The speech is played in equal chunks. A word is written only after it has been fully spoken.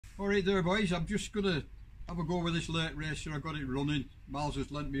Alright there boys, I'm just going to have a go with this late racer. I got it running. Miles has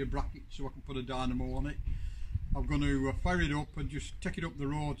lent me a bracket so I can put a dynamo on it. I'm going to fire it up and just take it up the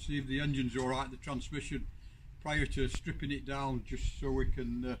road, see if the engine's alright, the transmission, prior to stripping it down, just so we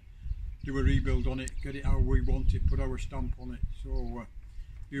can do a rebuild on it, get it how we want it, put our stamp on it. So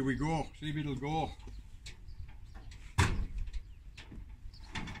here we go, see if it'll go.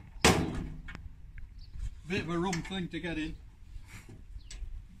 Bit of a rum thing to get in.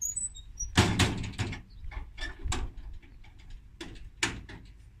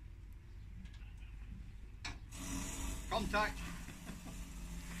 Contact.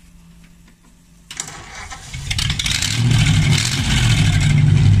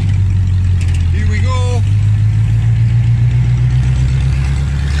 Here we go.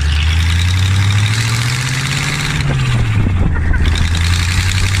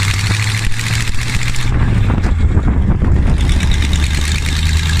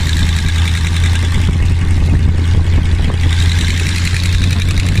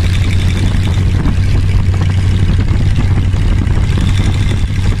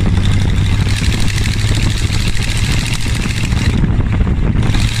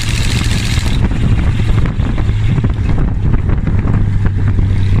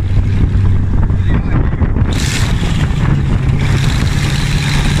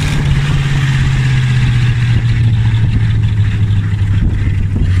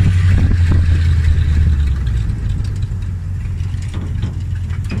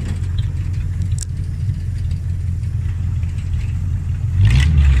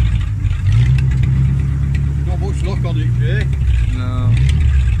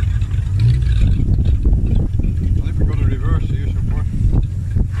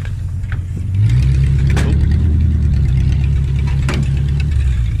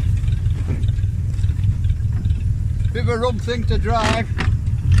 Bit of a rum thing to drive.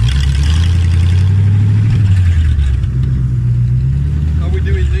 How are we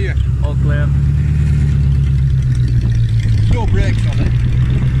doing there? All clear. No brakes on it.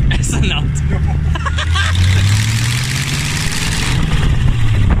 It's not.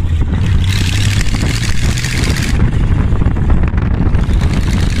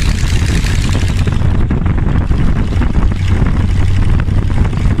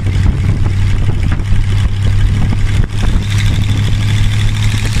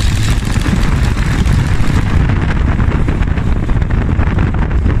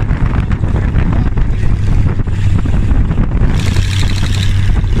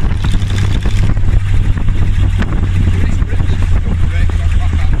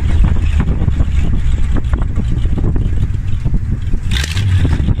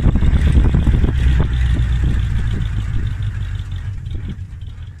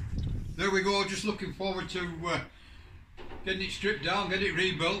 Just looking forward to getting it stripped down, get it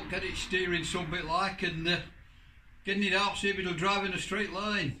rebuilt, get it steering some bit like, and getting it out, see if it'll drive in a straight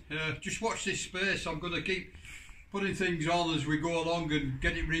line. Just watch this space. I'm going to keep putting things on as we go along and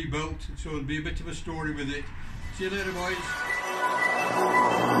get it rebuilt, so it'll be a bit of a story with it. See you later boys.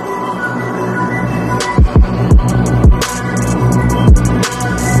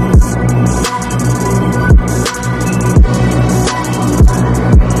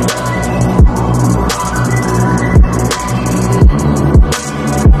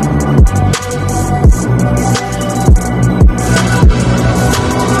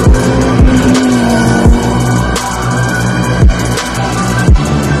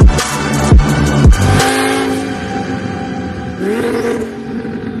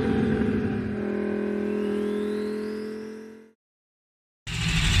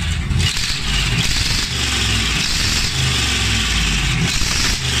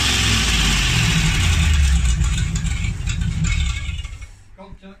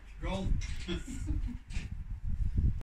 Contact gone.